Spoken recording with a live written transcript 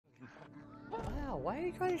Ow, why are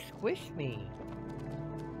you trying to squish me?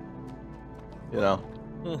 You know.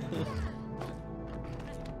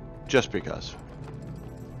 Just because.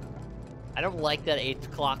 I don't like that it's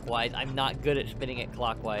clockwise. I'm not good at spinning it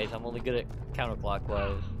clockwise. I'm only good at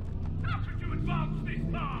counterclockwise. How could you advance this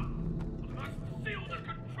far? I must seal the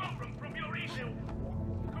control room from your evil.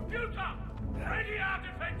 Computer, ready our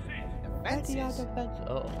defenses. Defenses?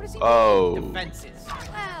 Oh. What does he Oh. mean, defenses?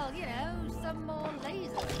 Well, you know, some more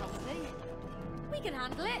lasers, probably. We can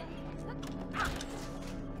handle it.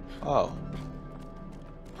 Oh.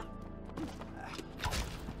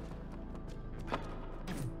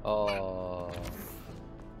 Oh.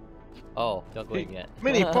 Oh, don't go in yet.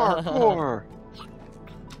 Mini parkour.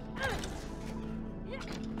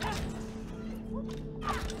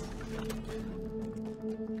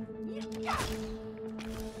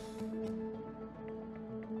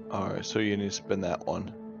 Alright, so you need to spin that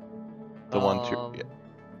one. The one to yeah,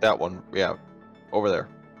 that one, yeah. Over there.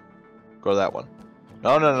 Go to that one.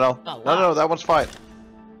 No, no, that one's fine.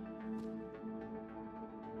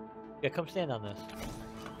 Yeah, come stand on this.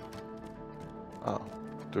 Oh.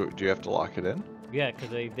 Do you have to lock it in? Yeah, because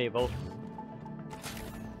they both...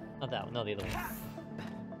 Not that one, no, the other one.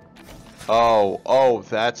 Oh,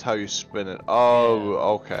 that's how you spin it. Oh,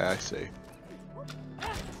 okay, I see.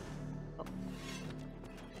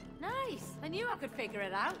 Nice. I knew I could figure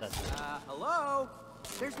it out. Hello?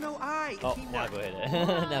 There's no I. Oh, Teamwork. now go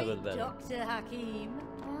ahead. Now goes better. Dr. Hakim.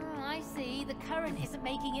 I see. The current isn't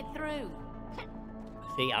making it through.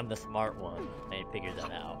 See, I'm the smart one. I figured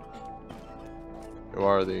that out. You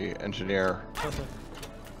are the engineer.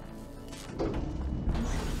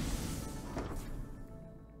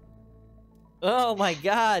 Oh my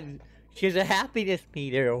god! She has a happiness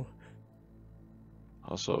meter.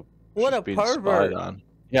 Also, What she's a being pervert. spied on.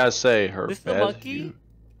 Yeah, say her This the bed. monkey?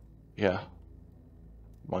 Yeah.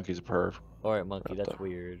 Monkey's a perv. Alright, monkey, Right that's there.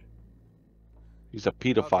 weird. He's a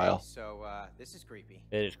pedophile. Okay, so, this is creepy.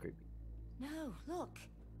 It is creepy. No, look.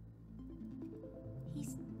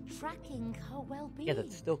 He's tracking her well-being. Yeah,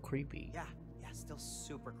 that's still creepy. Yeah, still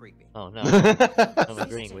super creepy. Oh no. I'm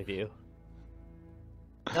agreeing with you.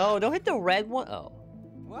 No, don't hit the red one. Oh.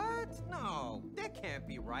 What? No, that can't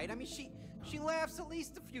be right. I mean, she laughs at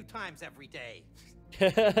least a few times every day.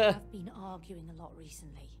 I've been arguing a lot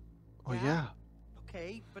recently. Oh yeah.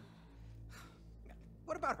 Okay, but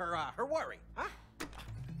what about her worry, huh?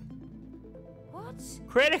 What?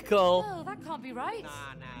 Critical! No, that can't be right.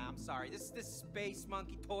 Nah, I'm sorry. This space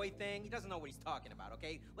monkey toy thing, he doesn't know what he's talking about,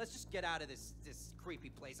 okay? Let's just get out of this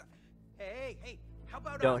creepy place. Hey, how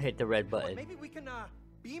about Don't hit the red you know what, button. maybe we can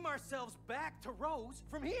beam ourselves back to Rose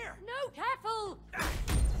from here. No, careful!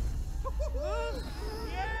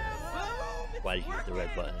 Why did you hit the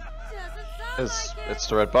red button? Doesn't sound like it. It's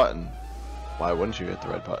the red button. Why wouldn't you hit the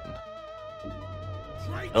red button?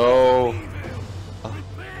 Oh.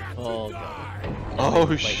 Oh god.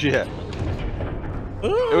 Oh shit.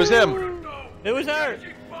 It was him. It was her!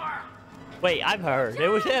 Wait, I'm her. It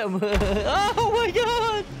was him. Oh my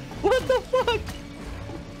god! What the fuck?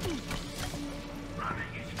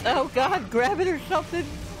 Oh god, grab it or something.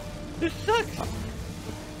 This sucks. Come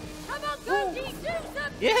on, Cody, do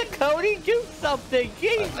something! Yeah, Cody, do something.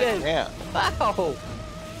 Jesus. I can't. Ow.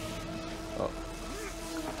 Oh.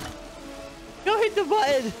 Don't hit the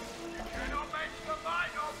button.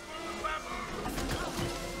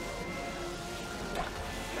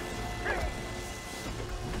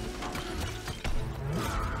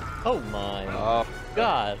 Oh my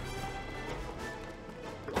god.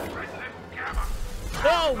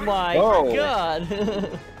 Oh my god.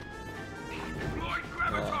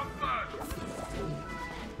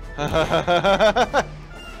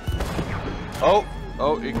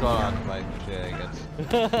 Oh, you got on to my shenanigans.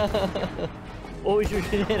 What was your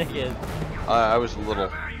shenanigans? I was a little.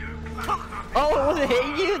 Oh, it wasn't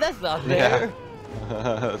hitting you? That's not fair.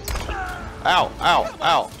 Yeah. Ow, ow,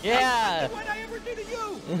 ow. Yeah. What'd I ever do to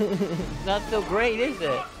you? Not so great, is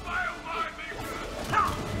it?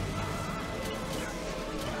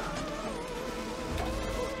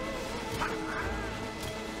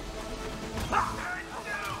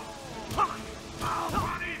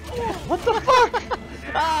 What the fuck?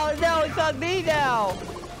 Oh no, it's on me now.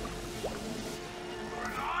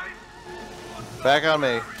 Back on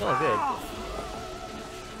me. Oh, good.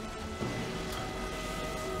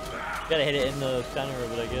 Gotta hit it in the center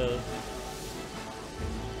of it, I guess.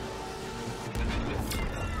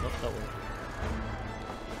 Nope, that worked.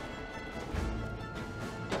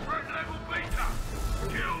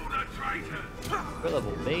 Threat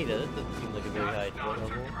level beta? That doesn't seem like a very high threat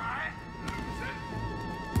level.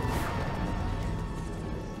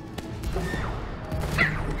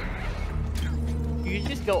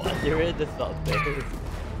 just go under it, that's not fair.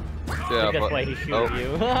 Yeah, That's why he's shooting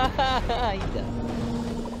you. He does.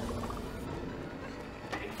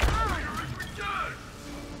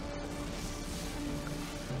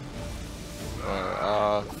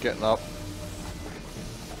 Getting up.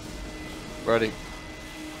 Ready.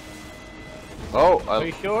 Oh, Are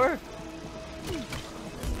you sure?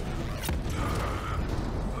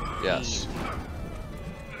 Yes.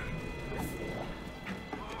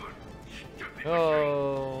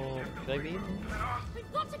 Oh, should I be?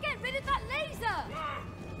 We've got to get rid of that laser!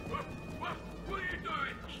 What are you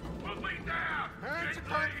doing? Put me down! Hands are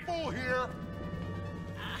kind of full here.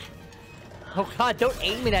 Oh god, don't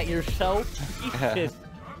aim it at yourself. Jesus.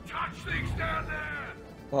 Don't touch things down there!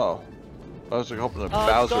 Oh. I was like hoping the Oh,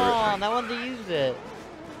 Bowser. it's gone. I wanted to use it.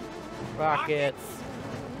 Rockets.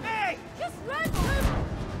 Hey! Just run!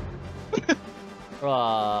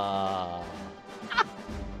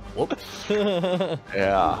 Whoops.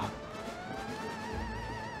 Yeah.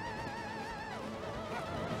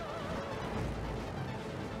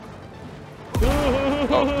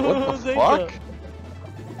 Oh, what the fuck?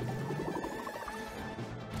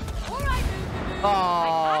 All right, Boo.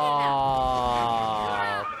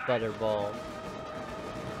 Aww, butterball.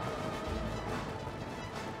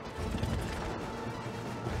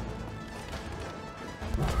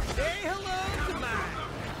 Say hello to mine.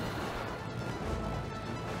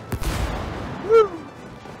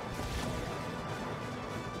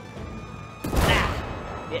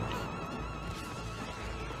 Yeah.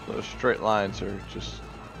 Those straight lines are just.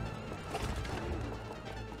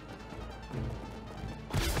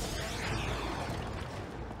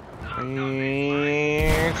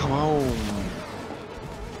 Come on.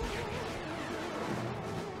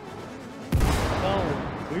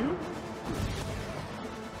 Oh,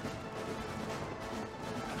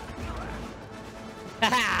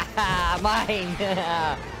 mine!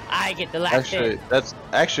 I get the last Actually, hit. that's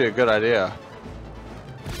actually a good idea.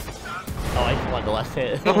 Oh, I just wanted the last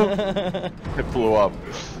hit. It blew up.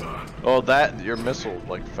 Oh, that your missile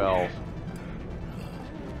like fell.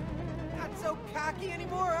 Not so cocky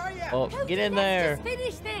anymore, are ya? Oh, get in there. Let's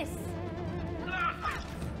just finish this.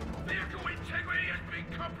 Vehicle integrity has been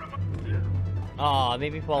compromised. Aw, it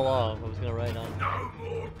made me fall off. I was gonna ride on. No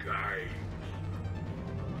more games.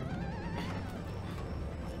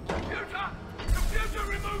 Computer,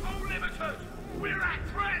 remove all limiters. We're at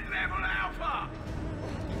threat level Alpha.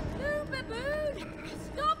 Boo, baboon!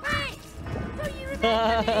 Stop it! Don't you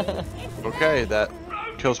remember me? It's Okay, me. that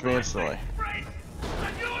kills me instantly. Friend,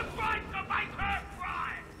 and you'll fight to make her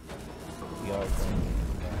cry.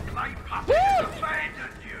 Clay puppet has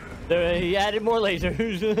abandoned you. There, he added more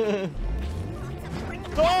lasers.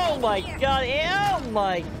 Oh my god, oh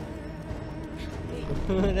my.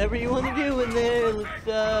 Whatever you want to do in there, let's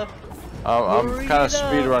I'm hurry kind of it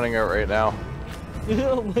up. speed running it right now.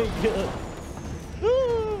 Oh my god.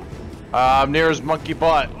 I'm near his monkey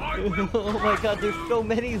butt. Oh my god, there's so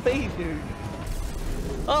many lasers.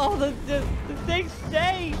 Oh, the things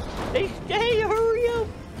stay. They stay, hurry up.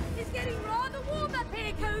 It's getting rather warm up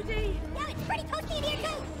here, Cody. Yeah, it's pretty toasty in here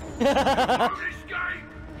too. Don't escape.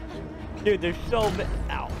 Dude, there's so many.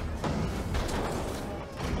 Ow.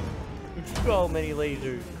 There's so many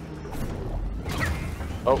lasers.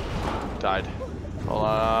 Oh, died. Hold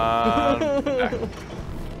on. Back.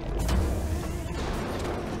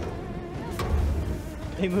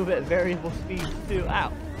 They move at variable speeds too.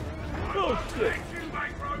 Ow. Oh shit.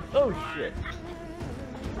 Oh shit.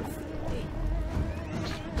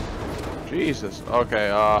 Jesus. Okay.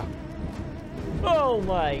 Oh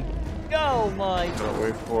my. Oh my. Gonna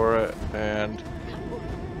wait for it and.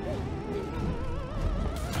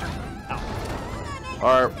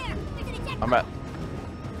 Alright. I'm at.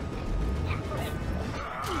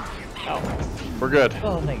 Ow. We're good.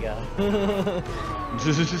 Oh my god.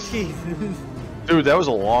 Jesus. Dude, that was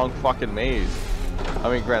a long fucking maze.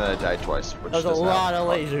 I mean, granted, I died twice. Which That was a doesn't lot of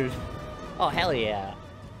happen. lasers. Oh hell yeah.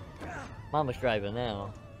 Mama's driving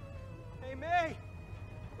now. Hey, May!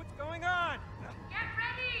 What's going on? Get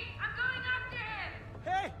ready! I'm going after him!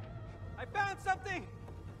 Hey! I found something!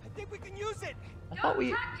 I think we can use it! I thought we.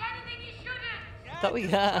 Touch anything you shouldn't! Yeah, Thought we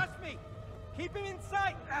just got- Trust me! Keep him in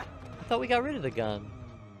sight! I thought we got rid of the gun.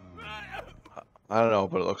 I don't know,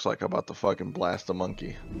 but it looks like I'm about to fucking blast a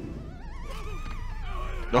monkey.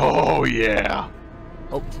 Oh yeah!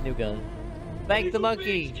 Oh, it's a new gun. Bank the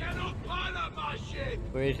monkey! Cannot pilot my ship.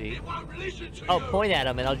 Where is he? It won't listen to Oh, you. point at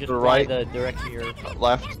him and I'll just To the fly right. the direction you're.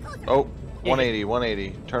 Left. Oh, 180,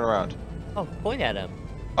 180. Turn around. Oh, point at him.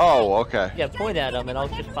 Oh, okay. Yeah, point at him and I'll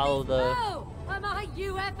just follow the. No! Are my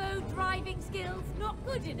UFO driving skills not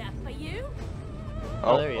good enough for you?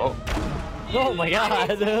 Oh, there you oh. go. Oh my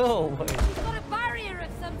god, no! He's got a barrier of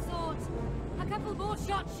some sort. A couple more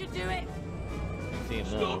shots should do it. See him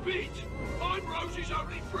Stop now. it! I'm Rose's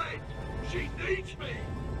only friend. She needs me.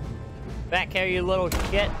 Back here, you little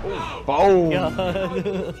shit. No. Boom! God.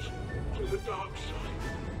 To the dark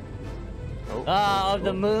side. Ah, of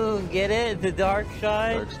the moon, get it? The dark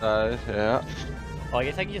side? Dark side, yeah. Oh, I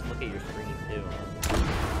guess I can just look at your screen too,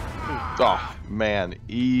 huh? Oh, man,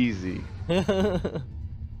 easy.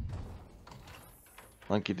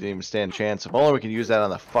 Monkey didn't even stand a chance. If only we could use that on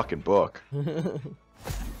the fucking book.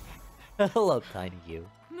 Hello, Tiny You.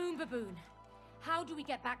 Moon Baboon, how do we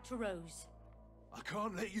get back to Rose? I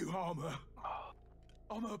can't let you harm her.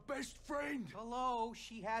 I'm her best friend. Hello,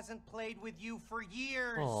 she hasn't played with you for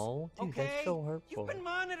years. Oh, dude, okay? that's so hurtful. You've been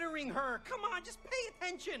monitoring her. Come on, just pay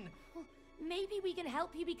attention. Well, maybe we can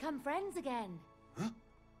help you become friends again. Huh?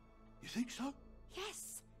 You think so?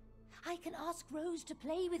 Yes, I can ask Rose to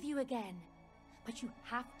play with you again. But you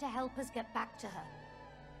have to help us get back to her.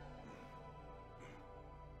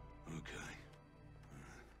 Okay.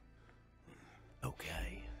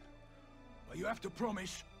 Okay. But you have to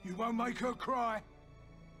promise you won't make her cry.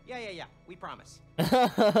 Yeah, we promise.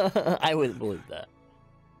 I wouldn't believe that.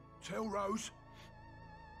 Tell Rose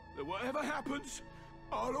that whatever happens,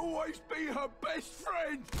 I'll always be her best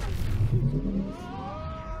friend.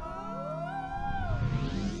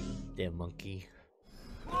 Damn monkey.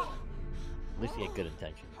 At least he had good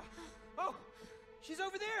intention. Oh, she's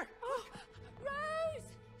over there. Oh, Rose!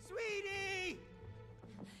 Sweetie!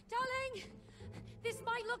 Darling! This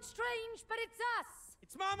might look strange, but it's us!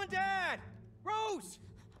 It's Mom and Dad! Rose!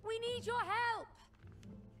 We need your help!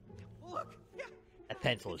 Look! Yeah. That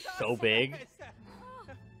pencil is It's so us. big.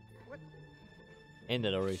 What? And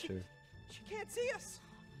an eraser. She can't see us.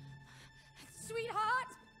 Sweetheart!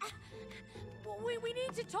 We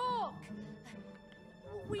need to talk!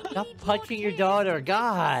 We Stop need punching your kiss daughter, to break the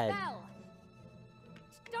God. spell.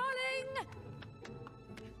 Darling!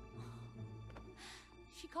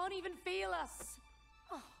 She can't even feel us.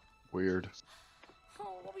 Weird.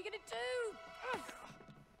 Oh, what are we gonna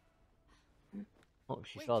do? Oh,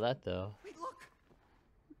 she saw that though. Wait, look!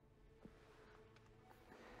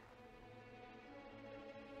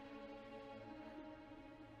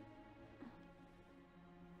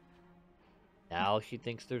 Now she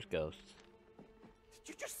thinks there's ghosts. Did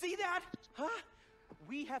you just see that? Huh?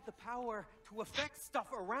 We have the power to affect stuff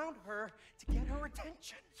around her to get her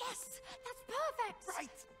attention. Yes, that's perfect. Right.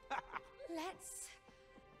 Let's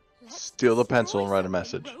Steal the pencil and destroy write a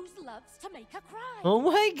something message. Rose loves to make her cry. Oh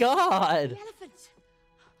my god! The elephant.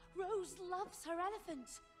 Rose loves her elephant.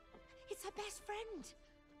 It's her best friend.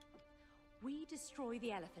 We destroy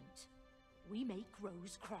the elephant. We make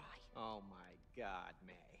Rose cry. Oh my God,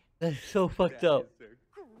 May. That's so fucked up. That is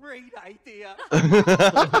a great idea. Yes!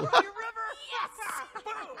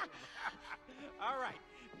 Boom! All right,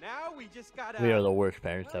 now we just gotta. We are the worst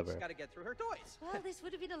parents Well, we ever. just gotta get through her toys. Well, this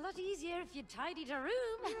would have been a lot easier if you'd tidied her room.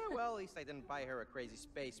 Yeah, well, at least I didn't buy her a crazy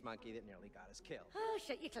space monkey that nearly got us killed. Oh,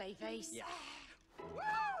 shut your clay face. Yeah.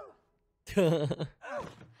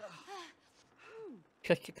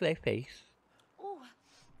 Shut your clay face. Oh,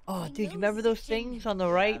 Oh, My dude, you nose remember is those itching. things on the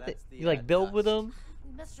right that that's the, you like build with dust. them?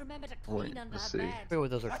 we must remember to Wait, clean under let's her see. I bed. forget what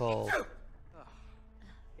those are called.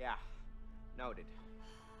 Yeah. Noted.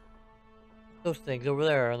 Those things over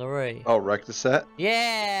there on the right. Oh, wreck the set?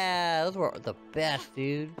 Yeah, those were the best,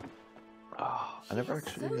 dude. Oh, I never She has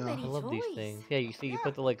actually so know. many I love these toys. things. Yeah, you see, you Yeah.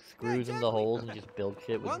 put the like screws in the exactly. holes and just build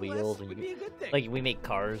shit with One wheels, less and would you be a good thing. like we make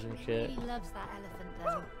cars and shit. He loves that elephant,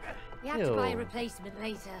 though. We have to buy a Ew. replacement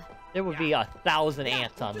later. There would be 1,000 Yeah,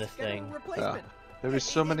 ants we'll on this just get her a thing. replacement. There was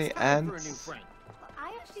so It's many time for a new ants. friend.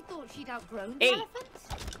 I actually thought she'd outgrown the 8. elephant.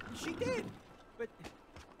 She did, but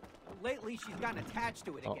lately she's gotten attached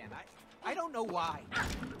to it Oh. again. I don't know why.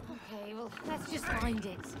 Okay, well, let's just find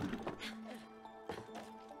it.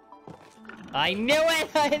 I knew it!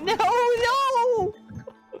 I know!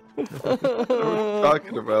 What are you No!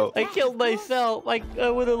 talking about? I killed myself. I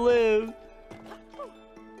would have lived.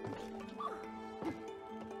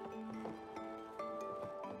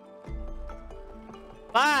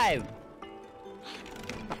 Five.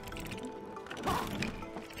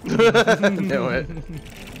 Knew it.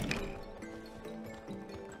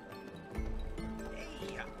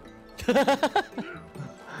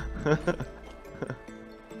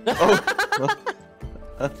 Oh.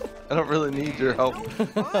 I don't really need your help.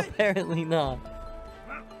 Apparently not.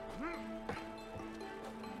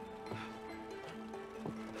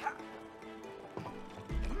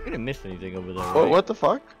 You didn't miss anything over there. Oh, right? what the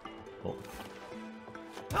fuck? Oh.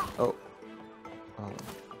 Oh.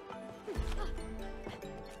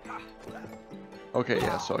 Oh, Okay,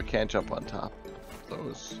 yeah, so I can't jump on top of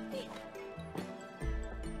those.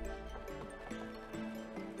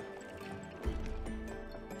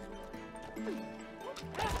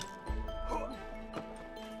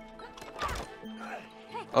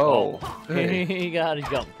 Oh, hey. You gotta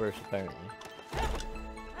jump first, apparently.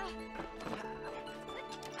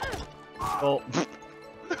 Oh.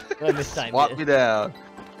 I mistimed Swap it. me down.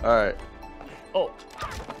 Alright. Oh.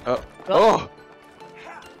 Oh!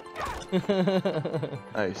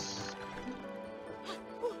 Nice.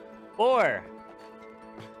 4.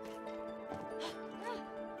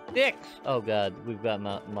 6. Oh god, we've got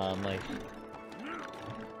my mice.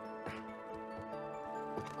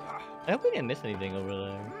 I hope we didn't miss anything over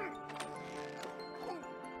there.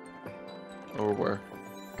 Over where?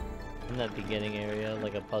 In that beginning area,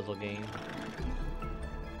 like a puzzle game.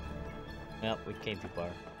 Nope, we came too far.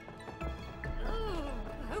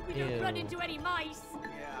 I hope we don't run into any mice.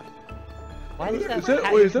 Why does that? Is that,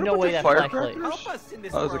 ha- wait, is that no a bunch way of that flashlight. firecrackers? Help us in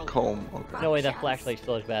this Oh, that was a world. comb. Okay. No way that flashlight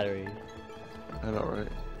still has batteries. I know, right?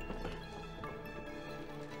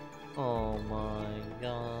 Oh my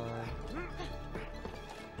god.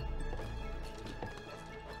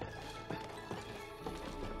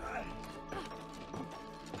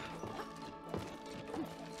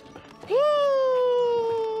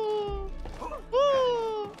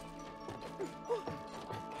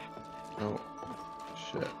 Oh,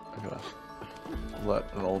 shit. I gotta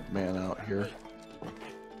let an old man out here.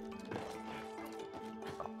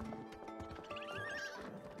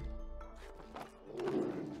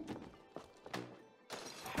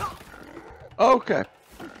 Okay.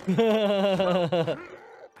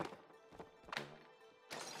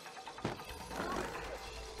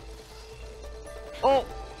 Oh!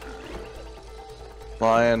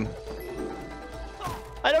 Lion.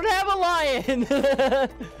 I don't have a lion!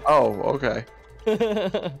 Oh, okay.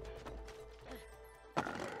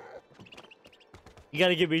 You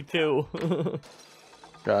gotta give me 2.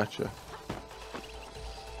 Gotcha.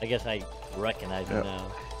 I guess I recognize Yep. it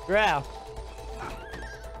now. Giraffe!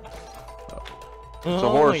 It's a Oh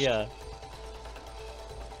horse. my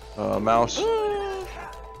god. Mouse.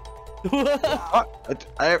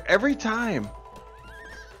 Every time.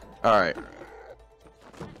 Alright.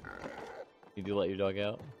 You do let your dog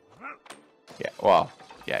out? Yeah, well,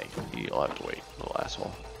 yeah, you'll have to wait, little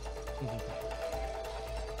asshole.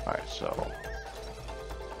 Alright, so.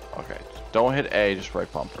 Okay, don't hit A, just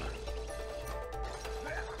right bumper.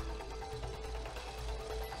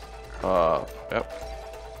 Yep.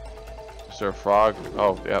 Is there a frog?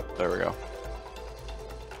 Oh, yep, there we go.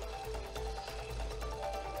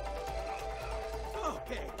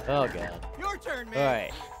 Okay, Oh god. your turn, man.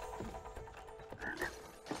 Alright.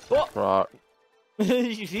 Oh! Frog.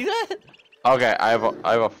 Did you see that? Okay, I have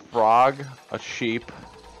a frog, a sheep.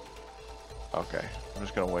 Okay, I'm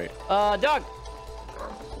just gonna wait. Dog!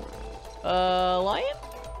 Lion?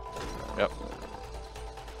 Yep.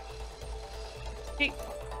 Sheep.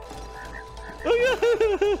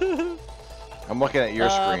 I'm looking at your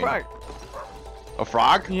screen. Frog. A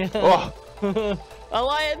frog? Yeah. Oh, A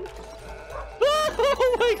lion!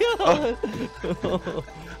 Oh my god!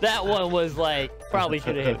 That one was like, probably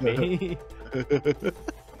should have hit me.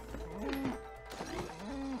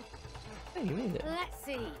 Hey, you made it. Let's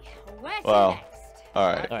see. Where to Well. next?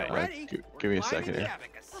 alright. Alright. Alright, give me a second here.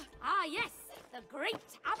 Ah, yes, the great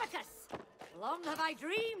abacus. Long have I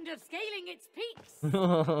dreamed of scaling its peaks.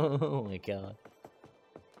 Oh my god.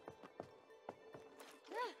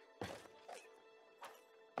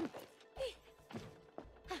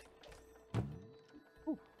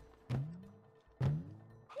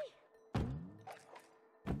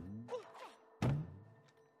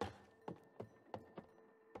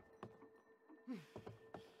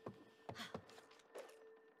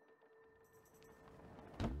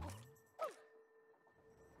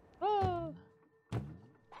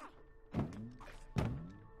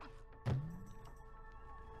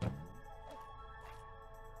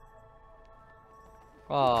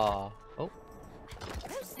 Oh. Oh.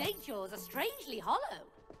 Those snake jaws are strangely hollow.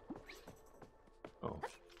 Oh.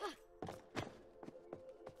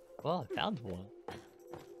 Well, I found one.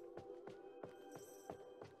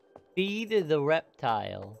 Feed the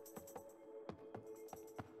reptile.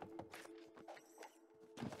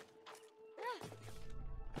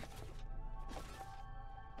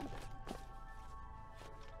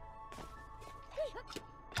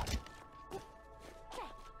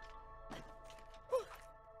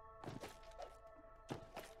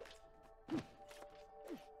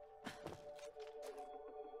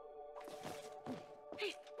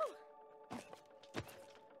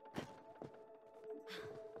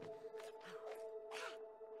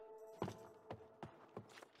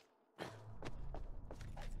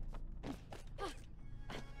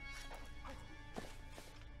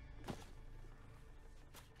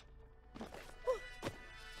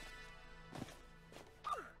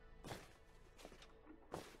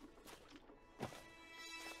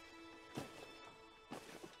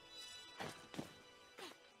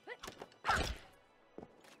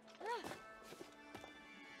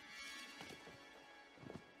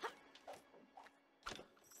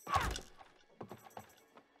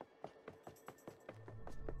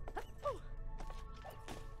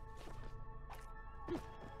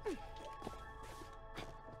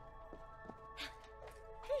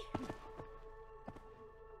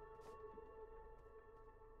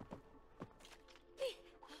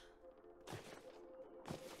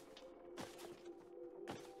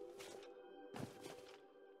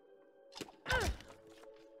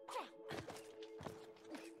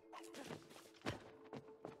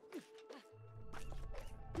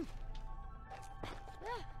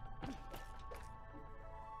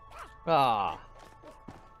 Ah.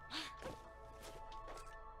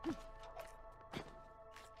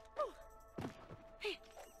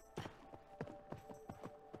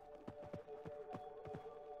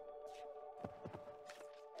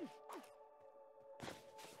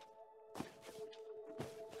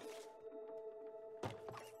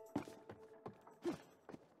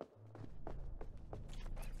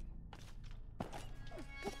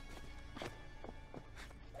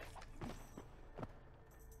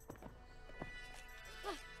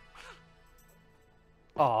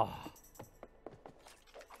 Oh.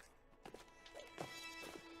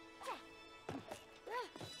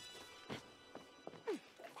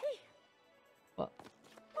 What?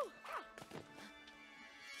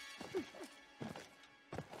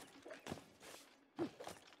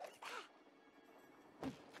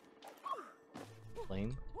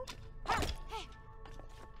 Flame?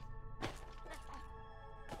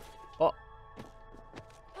 Oh.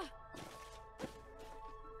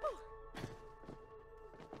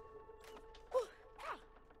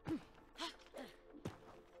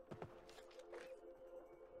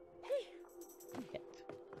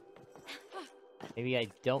 Maybe I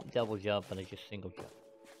don't double jump and I just single jump.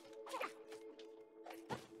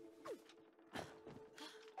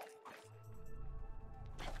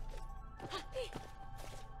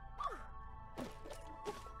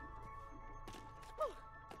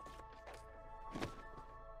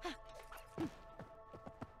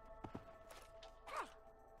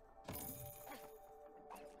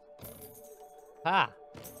 Ah!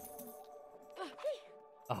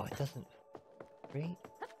 Oh, it doesn't... Great.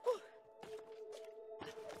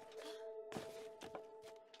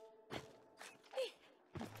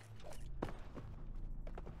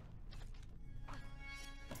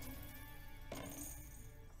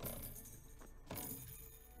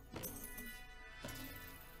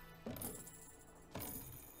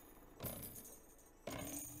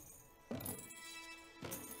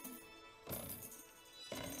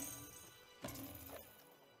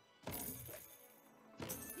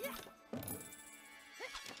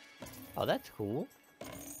 Oh, that's cool.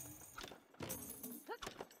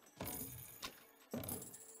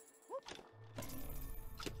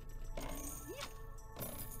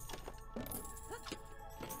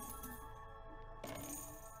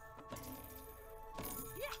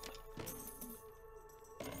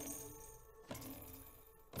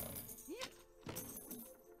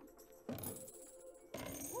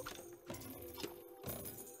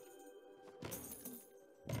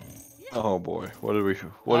 Oh boy, what did we?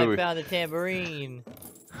 I found a tambourine.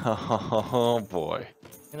 Oh boy.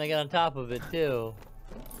 And I got on top of it too.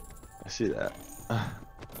 I see that. All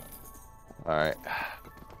right.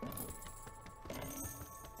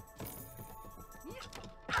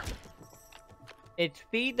 It's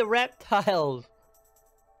feed the reptiles.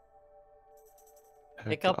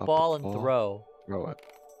 Pick up ball and throw. Throw it.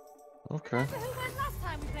 Okay. Who went last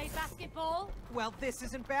time we played basketball? Well, this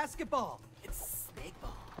isn't basketball. It's snake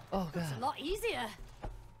ball. Oh god. It's a lot easier.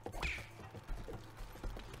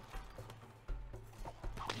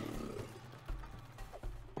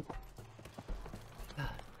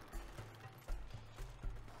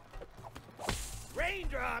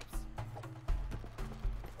 Raindrops!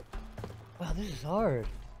 Wow, this is hard.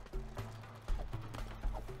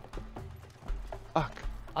 Fuck.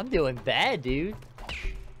 I'm doing bad, dude.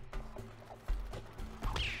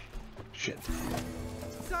 Shit.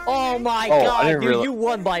 Oh my Oh, I god, didn't dude, you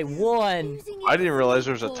won by one. I didn't realize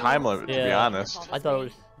there was a time limit, to be Yeah. honest. I thought it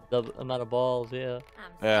was the amount of balls, yeah.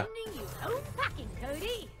 I'm Yeah. sending you home packing,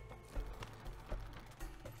 Cody.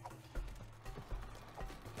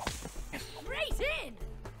 Straight in.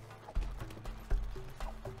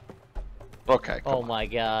 Okay. Oh my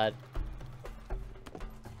god.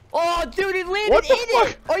 Oh, dude, it landed What the in it!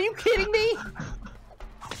 fuck? Are you kidding me?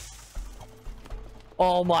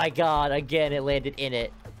 Oh my god, again, it landed in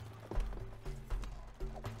it.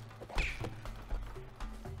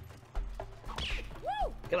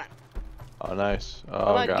 Woo! Come on. Oh, nice. Come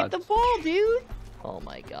Oh on, god. get the ball, dude. Oh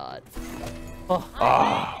my god. Oh,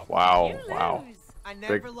 Ah, wow, You wow. lose. I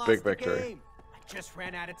never Big- lost big the victory. game. I just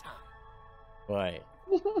ran out of time. right.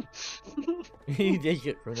 You did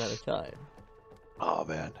get run out of time. Oh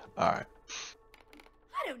man. All right.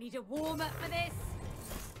 I don't need a warm up for this.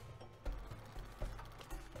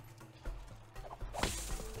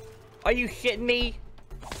 Are you shitting me?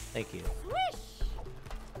 Thank you. Swish.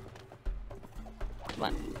 Come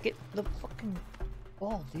on, get the fucking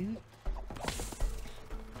ball, dude.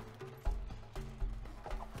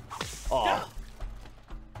 Oh.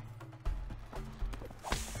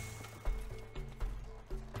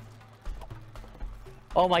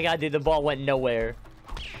 Oh my god, dude, the ball went nowhere.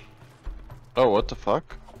 Oh, what the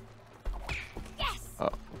fuck? Yes. Oh.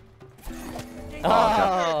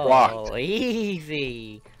 Oh, blocked.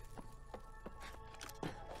 easy.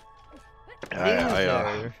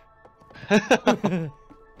 I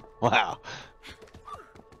wow.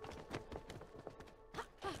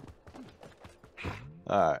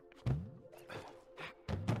 All right.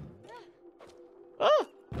 Oh.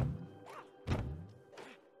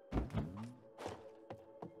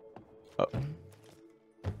 Oh.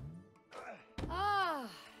 Ah,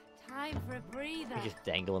 time for a breather. I'm just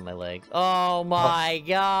dangling my legs. Oh my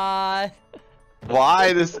god.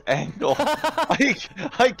 Why this angle?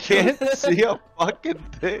 I can't see a fucking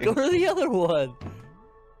thing. Go to the other one.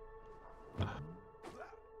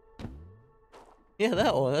 Yeah,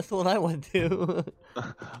 that one. That's the one I went to.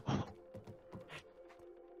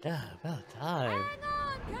 Yeah, about time. Hang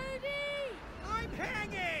on, Cody! I'm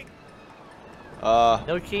hanging!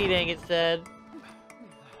 No cheating, it said.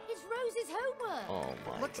 It's Rose's homework. Oh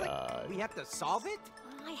my Looks god. like we have to solve it?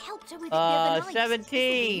 I helped her with it the other night.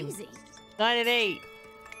 17. This will be easy. 9 and 8.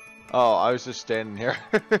 Oh, I was just standing here.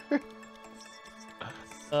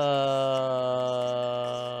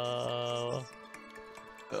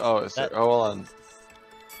 Oh, is there? Oh, hold on.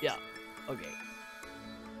 Yeah. Okay.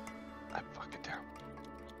 I fucking terrible.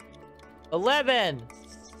 11.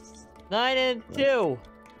 9 and 2.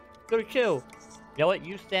 Go to 2. You know what?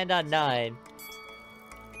 You stand on 9.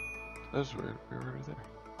 That was weird. We were right there.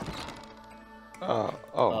 Oh.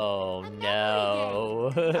 Oh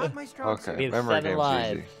no. Not my strong Okay. We have Memory 7 game's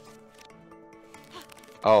lives. easy.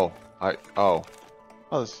 Oh. Oh,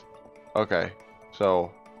 this. Okay.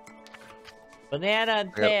 So Banana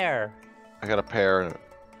and pear. I got a pear and.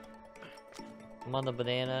 I'm on the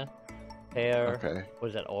banana. Pear. Okay. What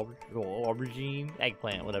is that? Aubergine?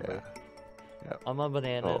 Eggplant, whatever. Yeah. I'm on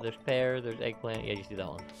banana. Oh. There's pear. There's eggplant. Yeah, you see that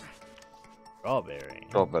one. Strawberry.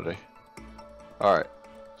 Oh, buddy. All right.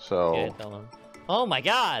 So Yeah, tell him. Oh my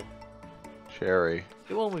god! cherry.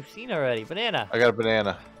 The one we've seen already. Banana. I got a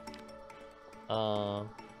banana.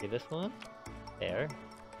 Okay, this one. Pear.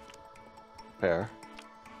 Pear.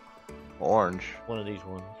 Orange. One of these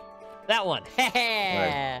ones. That one.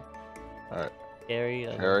 Heh. All right. Cherry.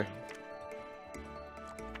 Cherry.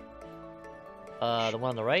 The one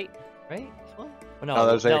on the right? Right? This one? Oh, no, Oh,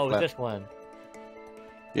 that was no, eggplant. this one.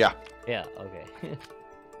 Yeah. Yeah, okay.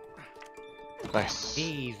 Nice.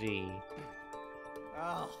 Easy.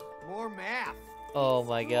 Oh, more math. Oh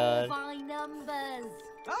my god. By numbers.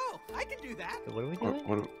 Oh, I can do that. What are we doing?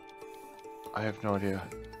 What I have no idea.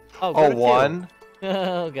 Oh, Oh, go to 2. one.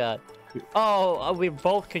 Oh god. Oh, we're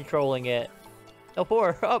both controlling it. Oh,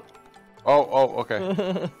 4. Up. Oh,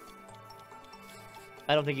 okay.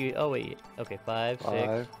 I don't think you. Oh, wait. Okay, 5, 6,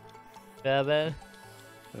 5, 7,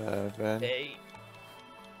 7, 8,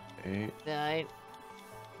 8, 9.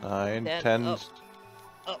 9, 10, 10. up.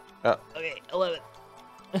 Oh. Yeah. Okay, 11.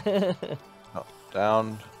 Oh,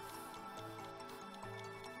 down.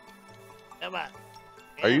 Come on.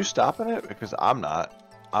 Are you stopping it? Because I'm not.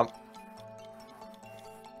 I'm.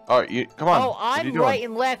 All right, you come on. Oh, What are you I'm doing? right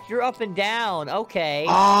and left. You're up and down. Okay.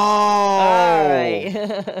 Oh. Alright.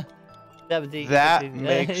 17, That 16,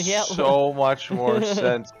 makes yep. so much more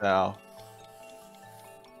sense now.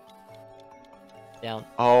 Down.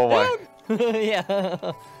 Oh my.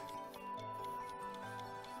 Yeah.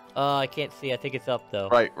 I can't see. I think it's up though.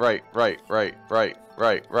 Right.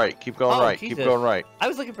 Keep going Oh, right. Jesus. Keep going right. I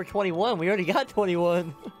was looking for 21. We already got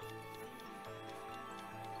 21.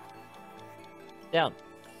 Down.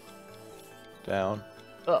 Down.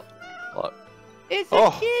 Up. Up. It's a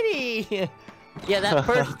Oh. kitty. Yeah, that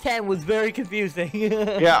first 10 was very confusing.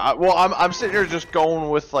 Yeah. Well, I'm sitting here just going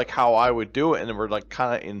with like how I would do it, and then we're like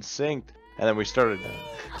kind of in sync, and then we started.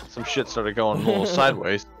 Some shit started going a little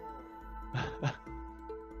sideways.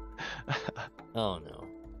 Oh no.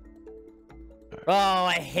 Oh,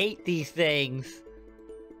 I hate these things.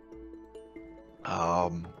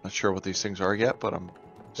 Not sure what these things are yet, but I'm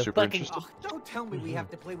The super fucking- interested. Oh, don't tell me we have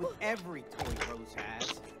to play with every toy Rose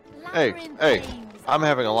has. Hey, Labyrinth hey, games I'm are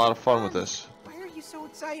having a lot of fun with fun. this. Why are you so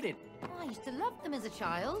excited? I used to love them as a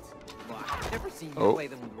child. Well, I've never seen you Oh. play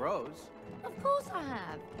them with Rose. Of course I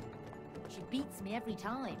have. She beats me every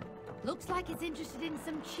time. Looks like it's interested in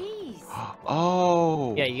some cheese.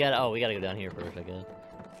 Oh. Yeah, you gotta. Oh, we gotta go down here first, I guess.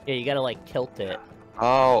 Yeah, you gotta like tilt it.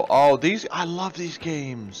 Oh, these. I love these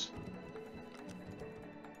games.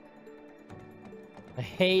 I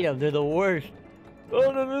hate them. They're the worst. Oh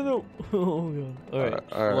no. Oh god. All right,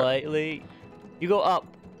 All right. slightly. You go up.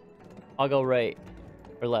 I'll go right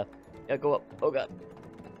or left. Yeah, go up. Oh god.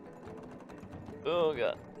 Oh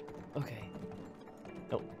god. Okay.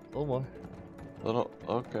 No, a little more. Little.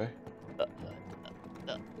 Okay.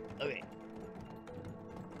 Okay.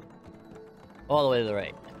 All the way to the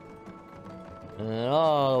right. And then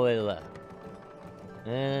all the way to the left.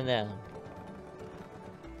 And then down.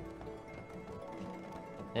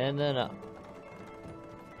 And then up.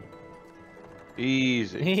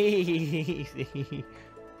 Easy. Easy.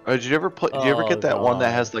 Did you ever play? Did you ever get that one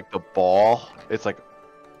that God. has like the ball? It's like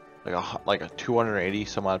a 280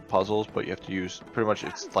 some odd puzzles, but you have to use pretty much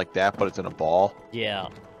it's like that, but it's in a ball. Yeah,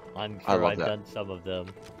 I'm I sure love I've that. done some of them.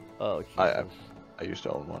 Oh, Jesus. I used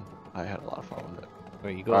to own one. I had a lot of fun with it.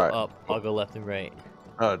 Where you go Alright. up, I'll go left and right.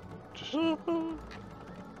 Just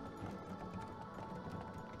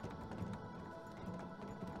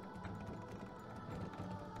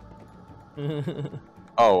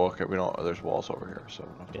oh, okay. We don't. There's walls over here, so we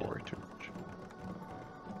don't have to Yeah. worry too much.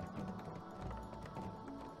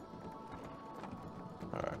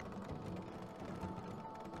 All right.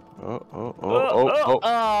 Oh! Oh!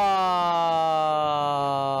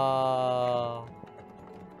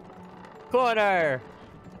 Corner!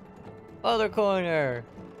 Other corner!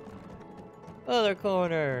 Other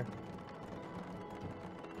corner!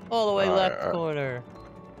 All the way Alright, left corner.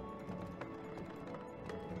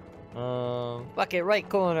 Bucket right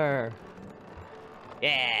corner.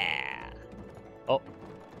 Yeah. Oh.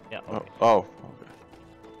 Yeah. Okay. Oh. Okay.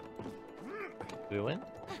 Do we win?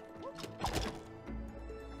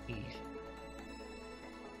 Easy.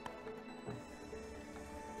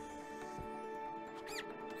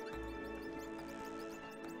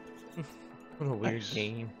 What a weird Nice.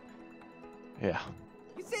 game. Yeah.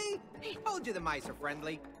 You see? Told you the mice are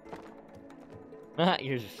friendly.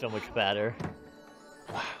 Yours is so much better.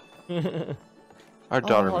 Our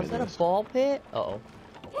daughter Oh, made is that this. a ball pit? Uh-oh.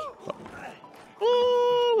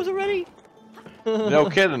 Oh, was it ready? No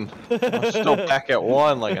kidding. I'm still back at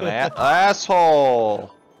one like an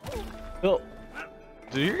asshole. Oh.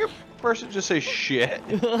 Did your person just say shit?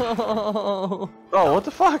 Oh. Oh, what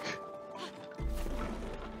the fuck?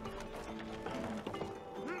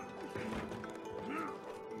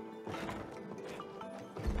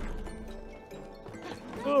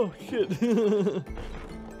 Oh, shit.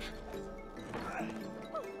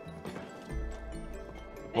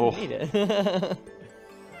 Oh. I made it.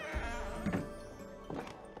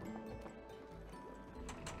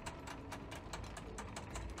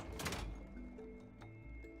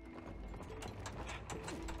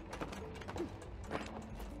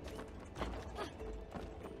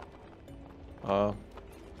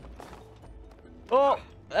 Oh,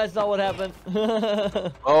 that's not what happened.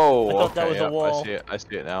 Oh, I thought okay, that was a yep, wall. I see it. I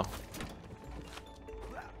see it now.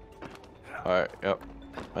 All right, yep.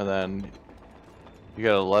 And then you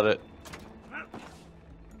gotta let it.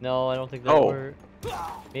 No, I don't think that'll Oh. work.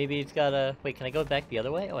 Maybe it's gotta... Wait, can I go back the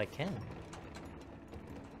other way? Oh, I can.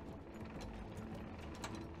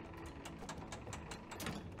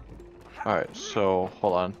 All right, so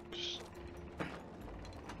hold on. Just...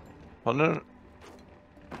 Oh no.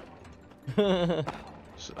 All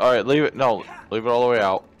right, leave it. No, leave it all the way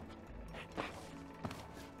out.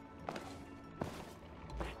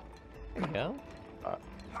 There you go.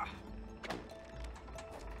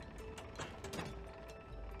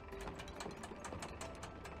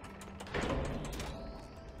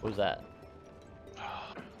 What was that?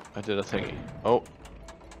 I did a thingy. Oh.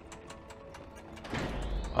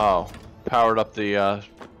 Oh, powered up the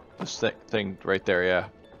this thing right there. Yeah,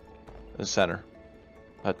 the center.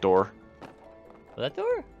 That door. Was that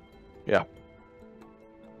door? Yeah.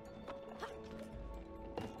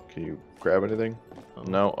 Can you grab anything? Oh.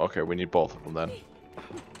 No? Okay, we need both of them then.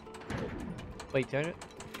 Wait, turn it.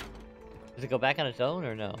 Does it go back on its own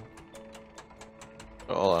or no?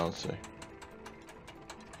 Hold on, let's see.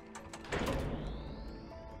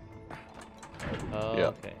 Oh, Yeah.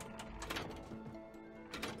 okay.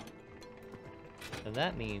 And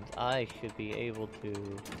that means I should be able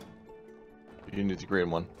to... You need the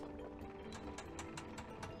green one.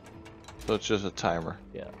 So it's just a timer.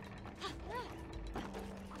 Yeah.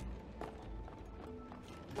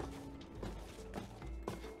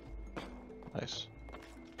 Nice.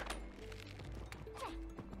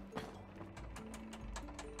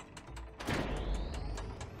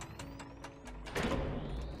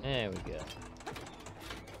 There we go.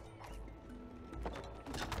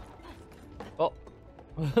 Oh.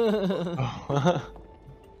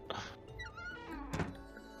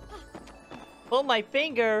 Oh, my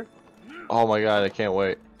finger! Oh my god, I can't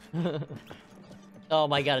wait. Oh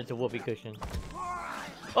my god, it's a whoopee cushion.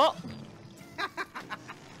 Oh!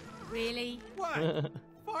 Really? What?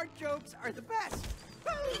 Fart jokes are the best.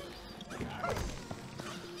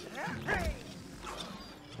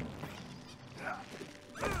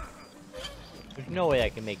 There's no way I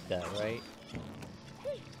can make that, right?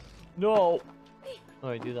 No!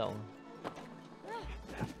 Alright, do that one.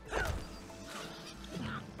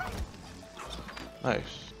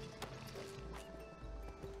 Nice.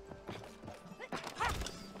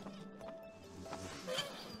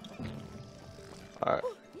 Alright.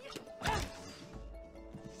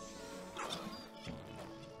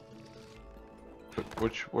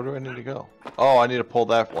 Where do I need to go? Oh, I need to pull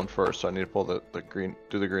that one first. So I need to pull the green,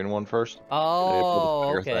 do the green one first.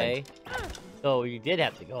 Oh, okay. So you did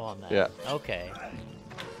have to go on that. Yeah. Okay.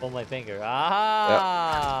 Pull my finger.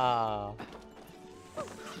 Ah. Yep.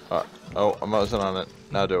 Oh, I wasn't on it.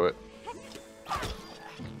 Now do it.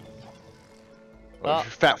 Oh, you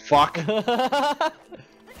fat fuck.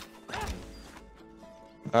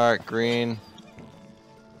 Alright, green.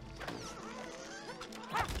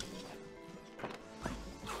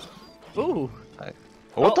 Ooh.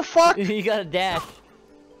 What the fuck? You got a dash.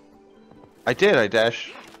 I did, I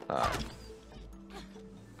dash.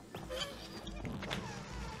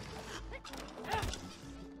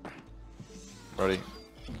 Ready?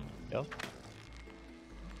 Go.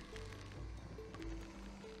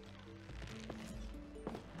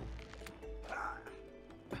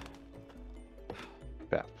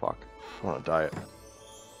 Fat fuck. I want to diet.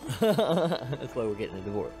 That's why we're getting a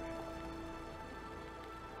divorce.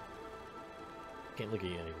 Can't look at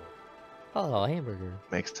you anymore. Oh, hamburger.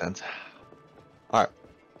 Makes sense. Alright.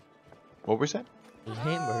 What were we saying? There's a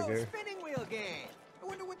hamburger. Spinning wheel game. I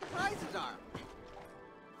wonder what the prizes are.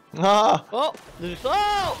 Ah! Oh! There's...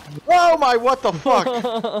 Oh! Whoa, my, what the fuck?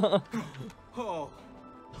 Oh.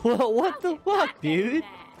 Well, what the fuck, dude?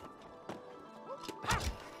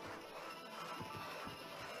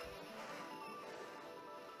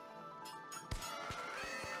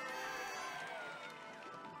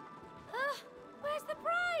 Where's the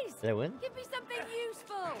prize? Did I win? Give me something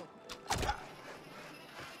useful.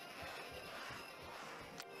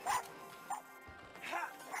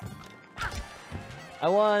 I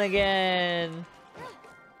won again!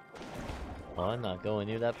 Oh, I'm not going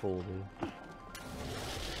near that pool, dude.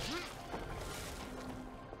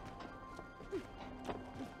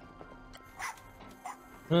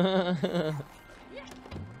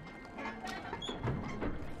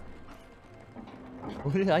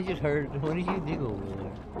 What did I just heard? What did you do over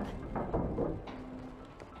there?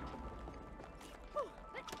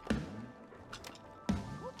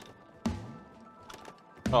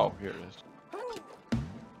 Oh, here it is.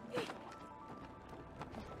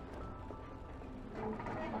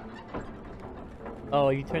 Oh,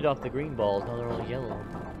 you turned off the green balls, now they're all yellow.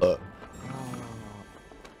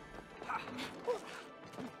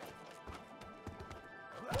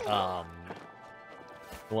 I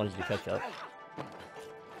wanted you to catch up.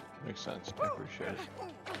 Makes sense. I appreciate it.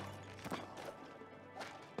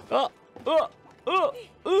 Oh! Oh! Oh!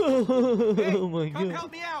 Oh, Hey, oh my come god.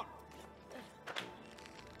 help me out.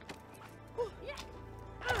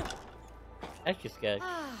 That's just sketch.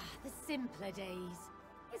 Ah, the simpler days.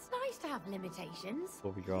 It's nice to have limitations.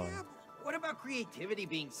 What we drawing? Yeah, what about creativity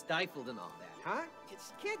being stifled and all that, huh?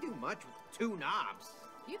 Just can't do much with 2 knobs.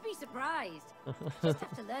 You'd be surprised. Just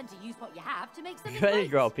have to learn to use what you have to make something Try to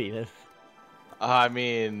great. draw a penis. I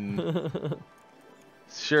mean,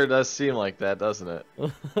 sure does seem like that, doesn't it?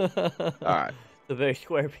 Alright. It's a very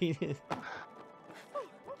square penis.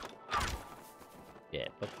 Yeah,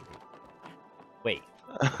 but... Wait.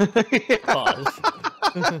 Pause.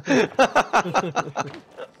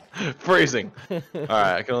 Freezing. Alright,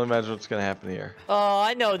 I can only imagine what's gonna happen here. Oh,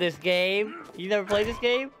 I know this game. You never played this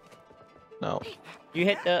game? No. You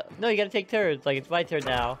hit the... No, you gotta take turns. Like, it's my turn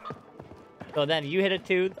now. So then you hit a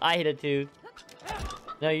tooth, I hit a tooth.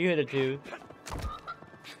 No, you hit a tooth.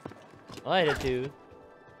 I hit a tooth.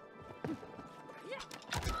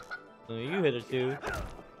 No, you hit a tooth.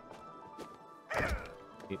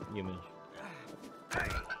 You missed.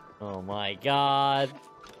 Oh my god.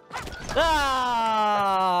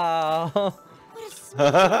 Ah!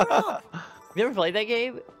 You ever played that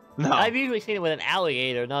game? No. I've usually seen it with an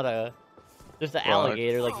alligator, not a... Just an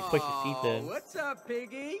alligator, like you push the teeth in. What's up,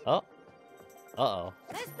 piggy? Oh. Uh-oh.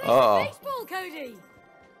 Let's play Uh-oh. some baseball, Cody.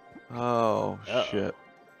 Oh, Uh-oh. shit.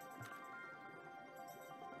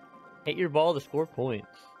 Hit your ball to score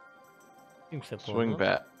points. Seems simple, Swing huh?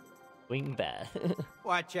 bat. Swing bat.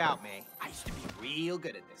 Watch out, man. I used to be real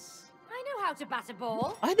good at this. I know how to bat a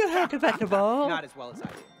ball. I know how to bat the ball. Not as well as I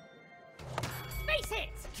do. Face hit.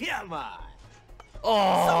 Come on.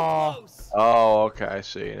 Oh. So close. Oh, okay, I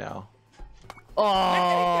see now.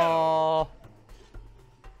 Oh.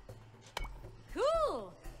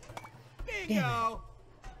 Cool. Bingo.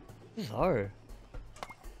 This is hard.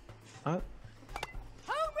 What?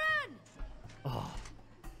 Home run. Oh.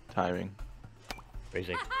 Timing.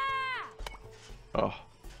 Crazy. Ha Oh.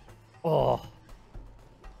 Oh.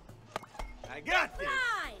 I got this.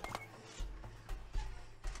 Fly.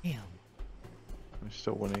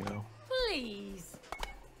 still winning though. Please.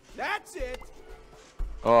 That's it.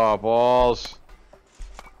 Oh, balls.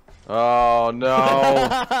 Oh no.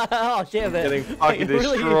 Oh, damn it. Getting fucking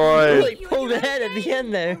Really- destroyed. Really pulled ahead at the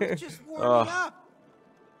end there. Just warming up.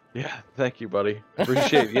 Yeah, thank you, buddy.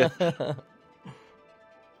 Appreciate you.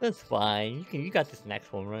 That's fine. You got this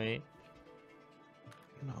next one, right?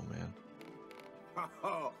 No, man.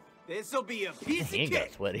 Oh, this'll be a piece of He got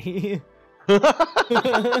cake. sweaty. Nice.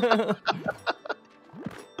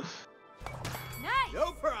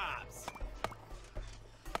 No props.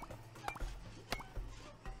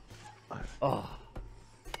 Oh.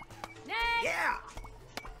 Next. Yeah.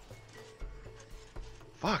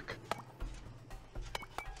 Fuck.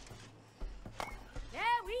 There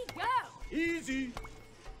we go. Easy.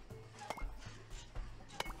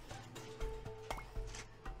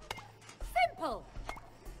 Simple.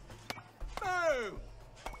 Boom.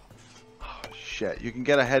 Oh, shit. You can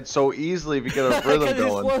get ahead so easily if you get a rhythm Because it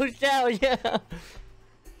going. slows down, yeah.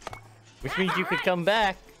 Which means you could come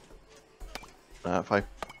back. If I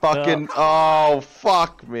fucking... Oh,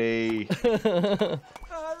 fuck me. All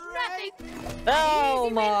right. Oh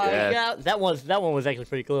my Yeah. god. That one was actually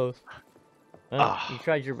pretty close. Well, Ah. you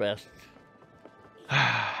tried your best.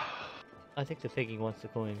 I think the piggy wants the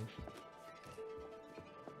coins.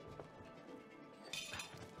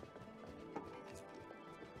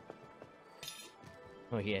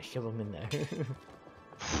 Oh yeah, shove them in there.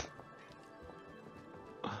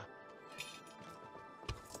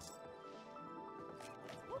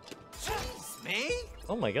 Jeez, man.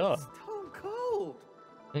 Oh my god. Stone cold.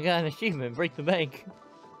 I got an achievement, break the bank.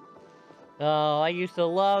 Oh, I used to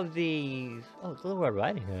love these. Oh, it's Little Red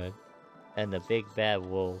Riding Hood. And the big bad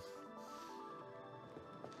wolf.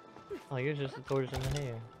 Oh, yours is the tortoise in the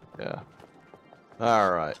hair. Yeah.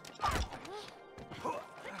 Alright.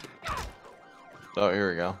 Oh, here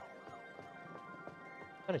we go.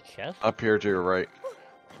 Got a chest? Up here to your right.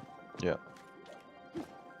 Yeah.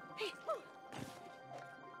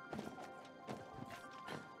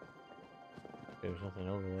 There's nothing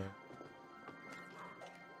over there.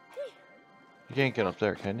 You can't get up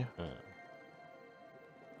there, can you?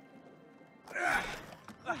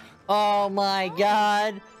 Oh my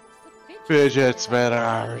god! Fidget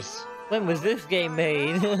spinners. When was this game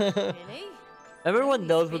made? Really? Everyone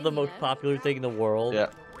knows what the most popular thing in the world. Yeah.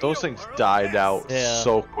 Those things died out Yeah.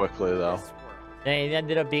 so quickly, though. And it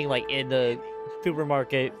ended up being like in the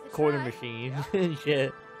supermarket quarter machine and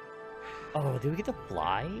shit. Oh, do we get to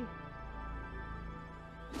fly?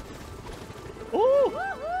 Ooh!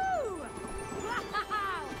 Woohoo!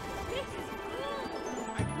 Wow! This is cool!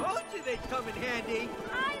 I told you they'd come in handy.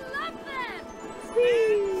 I love them!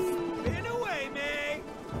 Spin away, May.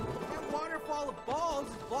 That waterfall of balls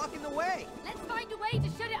is blocking the way. Let's find a way to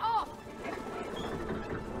shut it off!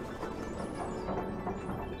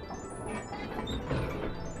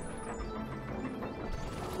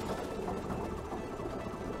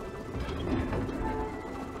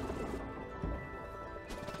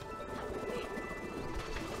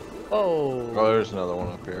 Oh! Oh, there's another one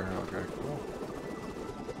up here. Okay, cool.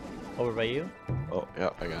 Over by you? Oh, yeah,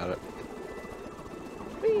 I got it.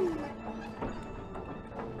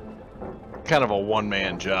 Kind of a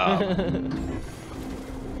one-man job.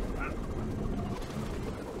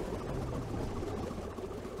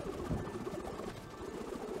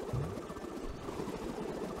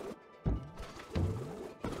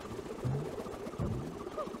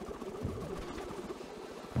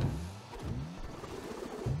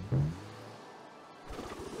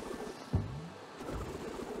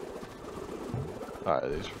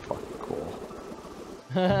 Alright, these are fucking cool.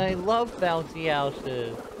 I love bouncy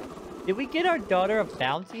houses. Did we get our daughter a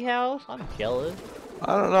bouncy house? I'm jealous.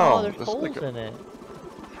 I don't know. Oh, there's It's holes like a- in it.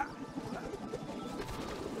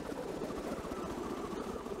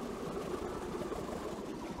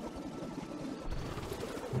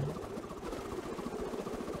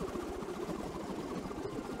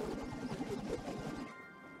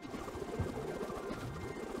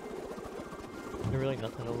 Is there really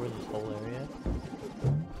nothing over this whole area?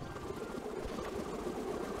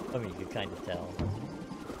 I mean, you can kind of tell.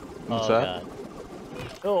 What's Oh, that?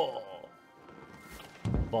 God. Oh!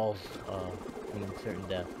 Balls, mean certain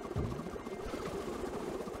death.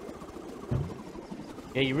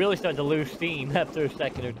 Yeah, you really start to lose steam after a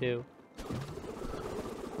second or two.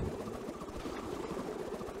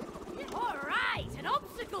 Alright, an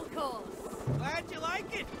obstacle course! Glad you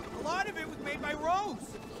like it. A lot of it was made by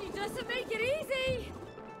Rose. She doesn't make it easy!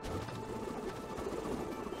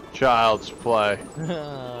 Child's play.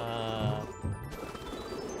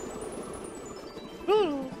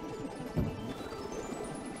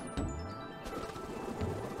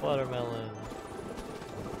 Watermelon.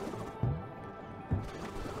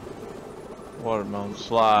 Watermelon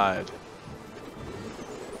slide.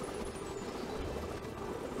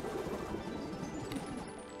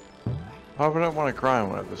 Why would I want to grind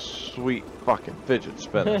when I have this sweet fucking fidget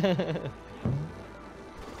spinner?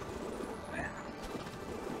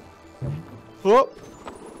 Whoop!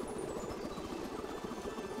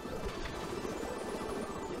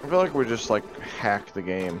 I feel like we just like hacked the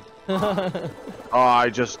game. Oh, I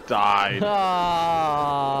just died. Oh.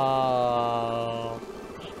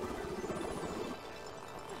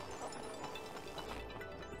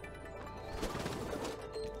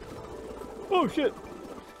 Oh shit!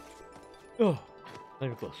 Oh, not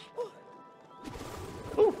even close.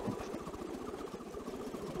 Oh.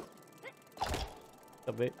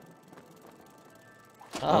 A bit.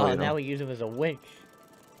 Oh, now we use him as a winch.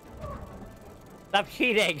 Stop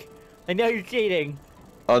cheating! I know you're cheating.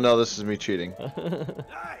 Oh no, this is me cheating. That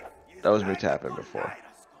was me tapping before.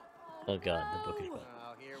 Oh god, the book is back.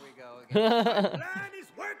 Oh, here we go again. Plan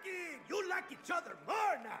is working. You like each other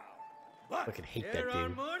more now. I But fucking hate that there are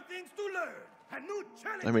dude. more things to learn. A new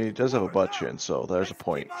challenge. I mean, he does have a butt chin, so there's a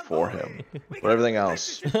point for him. But everything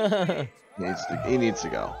else, he needs to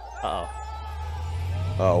go. Uh oh.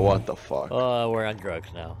 Oh, what the fuck? Oh, we're on drugs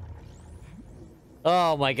now.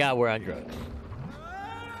 Oh my god, we're on drugs.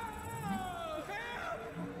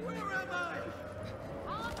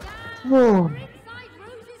 Calm down. We're inside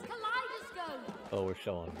Rose's kaleidoscope. Oh, we're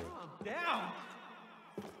so hungry. Down.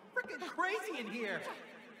 Freaking crazy in here.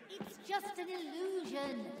 It's just an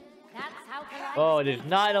illusion. That's how kaleidoscopes Oh, it is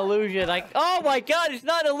not an illusion. Like, oh my god, it's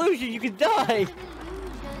not an illusion. You can die.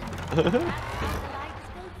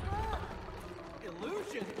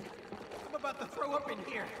 Illusion. I'm about to throw up in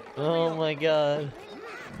here. Oh my god.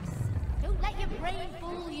 Don't let your brain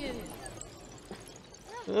fool you.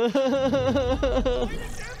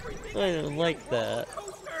 I don't like that.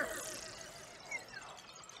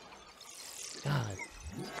 God.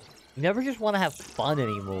 You never just want to have fun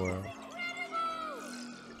anymore.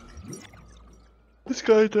 This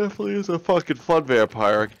guy definitely is a fucking fun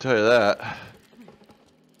vampire, I can tell you that.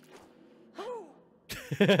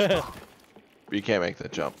 But you can't make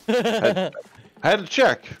that jump. I had to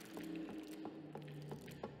check.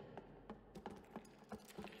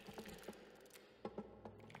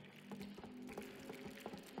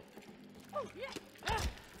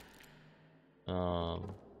 Oh.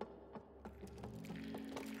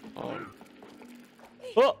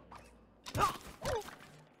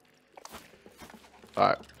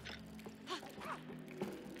 Alright.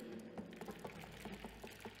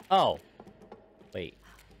 Oh. Wait.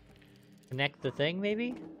 Connect the thing,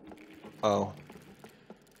 maybe? Oh.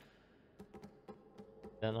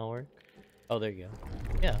 That not work? Oh, there you go.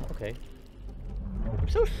 Yeah, okay. I'm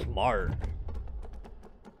so smart.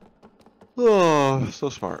 Oh, so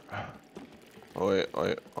smart. Oh, wait,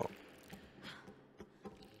 oh.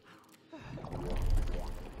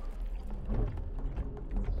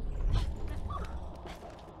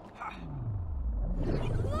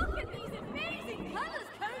 Look at these amazing colors,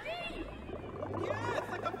 Cody. Yeah, it's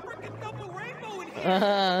like a freaking double rainbow in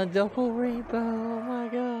here. Double rainbow, oh my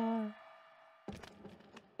god.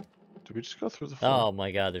 Did we just go through the floor? Oh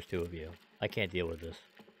my god, there's two of you. I can't deal with this.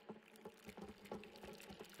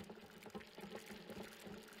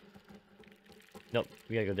 Nope,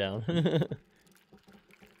 we gotta go down.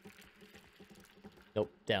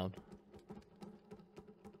 Nope, down.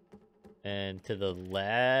 And to the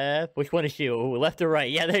left. Which one is you? Left or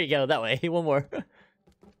right? Yeah, there you go. That way. One more.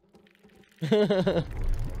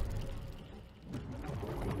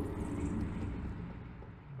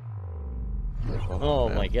 Oh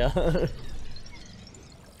my god.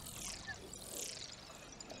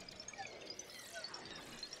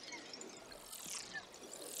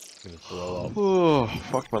 Gonna throw up. Oh,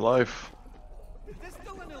 fuck my life. Is this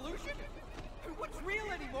still an illusion? What's real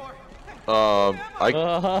anymore? I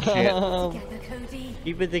can't. Together, Cody.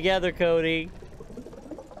 Keep it together, Cody.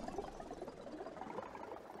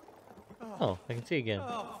 Oh, I can see again.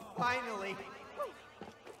 Oh, finally.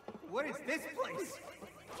 What is this place?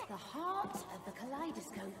 The heart of the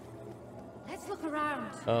kaleidoscope. Let's look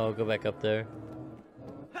around. Oh, go back up there.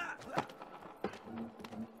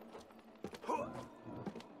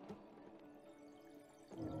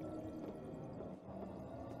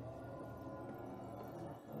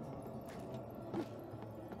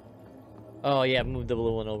 Oh yeah, move the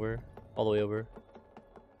blue one over. All the way over.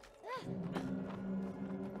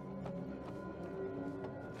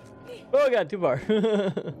 Oh god, too far.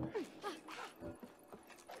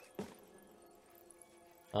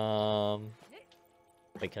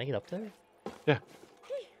 Wait, can I get up there? Yeah.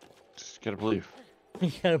 Just gotta believe.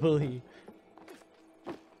 You gotta believe.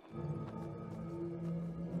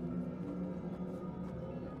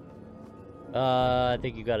 I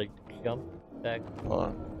think you gotta jump back. Hold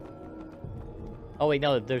on. Oh wait,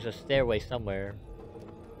 no, there's a stairway somewhere.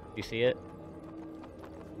 You see it?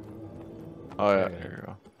 Oh yeah, There it here you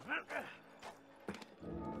go.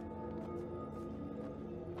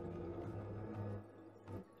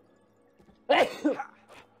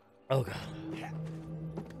 Oh god.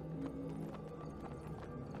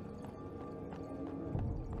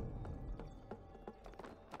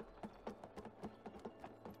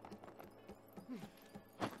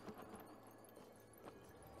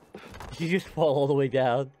 Did you just fall all the way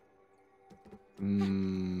down? Let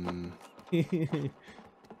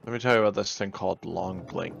me tell you about this thing called long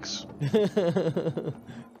blinks.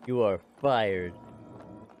 You are fired.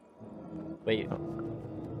 Wait.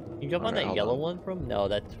 You jump on Okay, that hold yellow on. one from? No,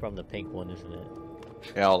 that's from the pink one, isn't it?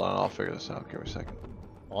 Yeah, hold on, I'll figure this out. Give me a second.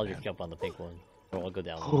 I'll just jump on the pink one. Or I'll go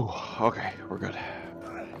down. Ooh, okay, we're good.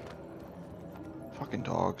 Fucking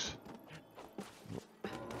dogs.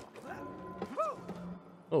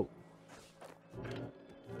 Oh.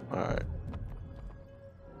 Alright.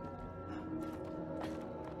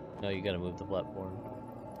 No, you gotta move the platform.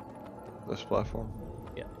 This platform?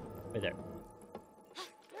 Yeah, right there.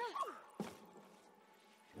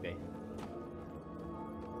 Okay.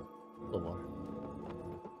 A little more.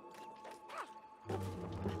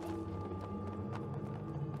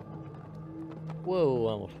 Whoa,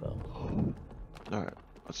 I almost fell. Alright,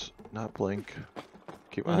 let's not blink.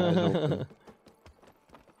 Keep my eyes open.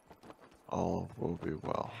 All will be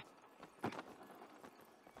well.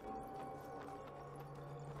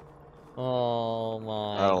 Oh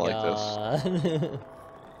my I don't god. like this.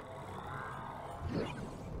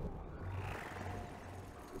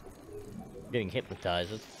 Getting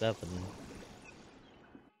hypnotized, what's happening?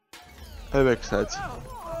 That makes sense.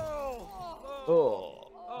 Oh.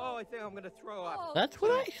 Oh, I think I'm gonna throw up. That's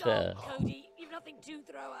what I said. Cody, you've nothing to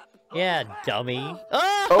throw up. Yeah, dummy.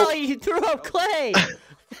 Oh, you threw up clay!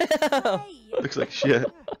 Looks like shit.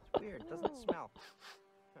 Weird, doesn't smell.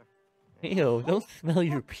 Ew, don't smell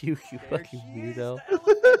your puke, you There fucking she is, weirdo. the elephant. How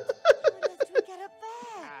on earth do we get up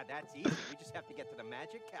there? Ah, that's easy. We just have to get to the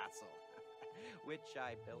magic castle, which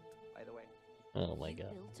I built, by the way. Oh my You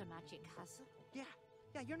god. built a magic castle?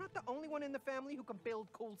 Yeah, you're not the only one in the family who can build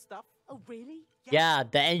cool stuff. Oh, really? Yeah,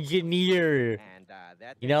 the engineer. And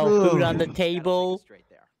that. You know, Ugh. food on the That'll take us table. straight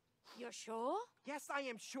there. You're sure? Yes, I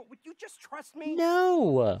am sure. Would you just trust me?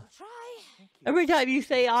 No. I'll try. Thank you. Every time you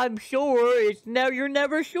say I'm sure, it's you're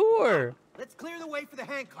never sure. Let's clear the way for the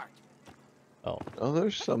handcart. Oh. Oh,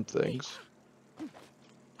 there's some things.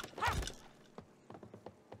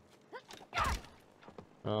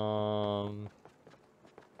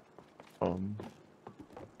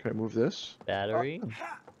 Can I move this? Battery.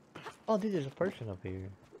 Oh, dude, there's a person up here.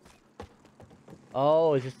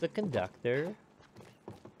 Oh, is this the conductor?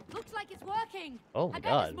 Looks like it's working. Oh I my bet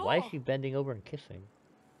there's god, why is more. she bending over and kissing?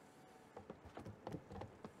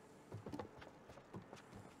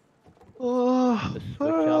 Oh, The I switch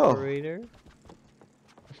don't know. operator.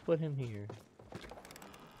 Let's put him here.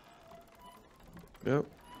 Yep.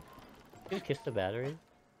 Can you kiss the battery?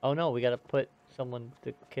 Oh no, we gotta put someone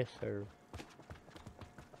to kiss her.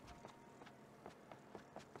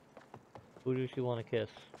 Who does she want to kiss?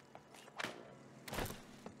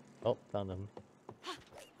 Oh, found him.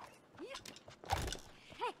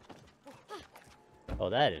 Oh,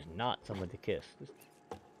 that is not someone to kiss. This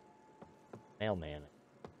mailman.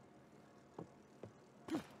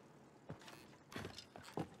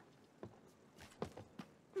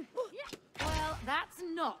 Well, that's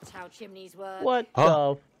not how chimneys work. What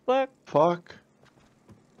Huh? the fuck? Fuck.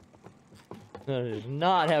 That is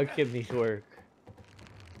not how chimneys work.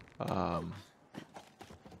 Um.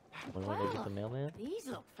 Wanna go get the mailman? These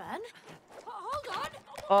look fun. Oh, hold on.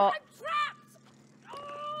 Oh. I'm trapped.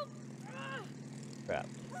 Oh. Crap.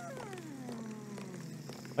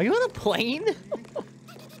 Are you on a plane?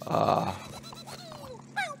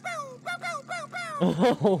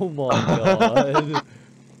 Oh my god.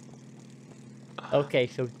 Okay,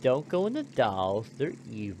 so don't go in the dolls. They're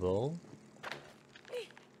evil.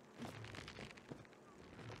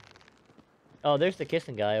 Oh, there's the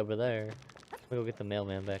kissing guy over there. We'll go get the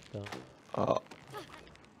mailman back though. Oh,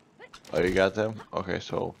 you got them? Okay,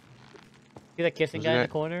 so See that kissing Was guy in it-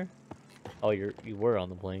 the corner? Oh, you were on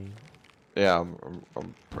the plane. yeah, I'm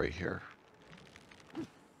right here.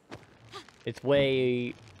 It's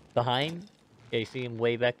way behind. Yeah, you see him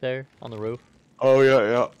way back there on the roof. Oh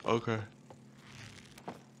yeah, okay.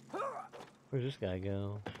 Where's this guy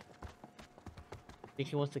go? Think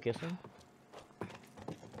she wants to kiss him?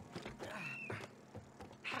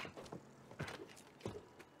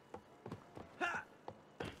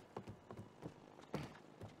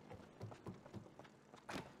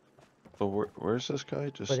 So where's this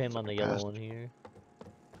guy? Just Put him on the yellow past- one here.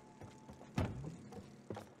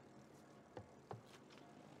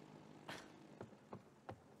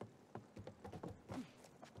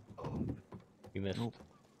 You missed. Nope.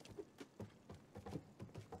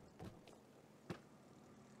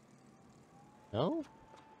 No?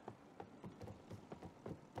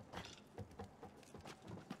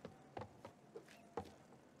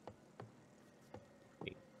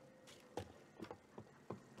 Wait.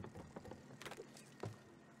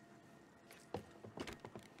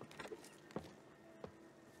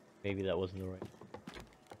 Maybe that wasn't the right.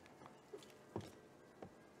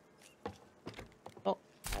 Oh.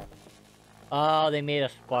 Oh, they made a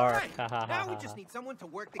spark. Alright, now we just need someone to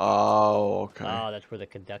work the gates. Oh, okay. Oh, that's where the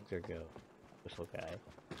conductor goes. Whistle guy.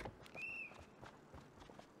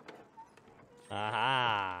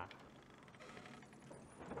 Aha!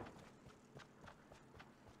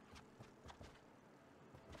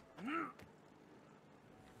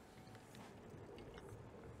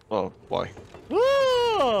 Oh boy.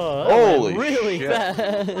 Whoa! Holy really shit. fast.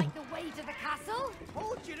 Like the way to the castle?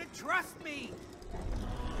 Told you to trust me.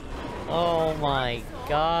 Oh my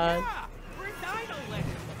god. Yeah, we're in Dino Land.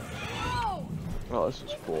 Whoa! Oh, this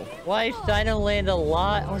is cool. Why is Dino Land a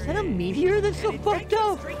lot? Oh, is that a meteor that's so And it fucked takes us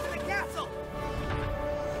up? straight to the castle.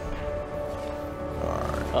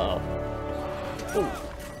 Alright. Uh-oh.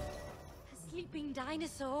 A sleeping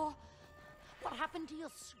dinosaur? What happened to your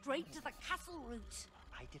straight to the castle route?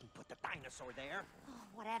 I didn't put the dinosaur there. Oh,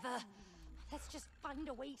 whatever. Let's just find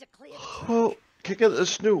a way to clear the Oh, kick it the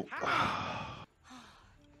snoot.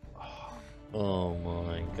 Oh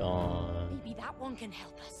my god. Maybe that one can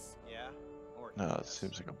help us. Yeah. Or No, it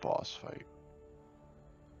seems like a boss fight.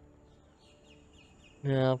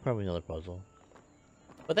 Yeah, probably another puzzle.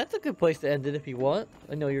 But that's a good place to end it if you want.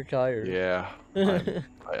 I know you're tired. Yeah.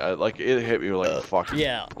 I like it hit me like a fucking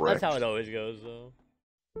Yeah, brick. that's how it always goes though.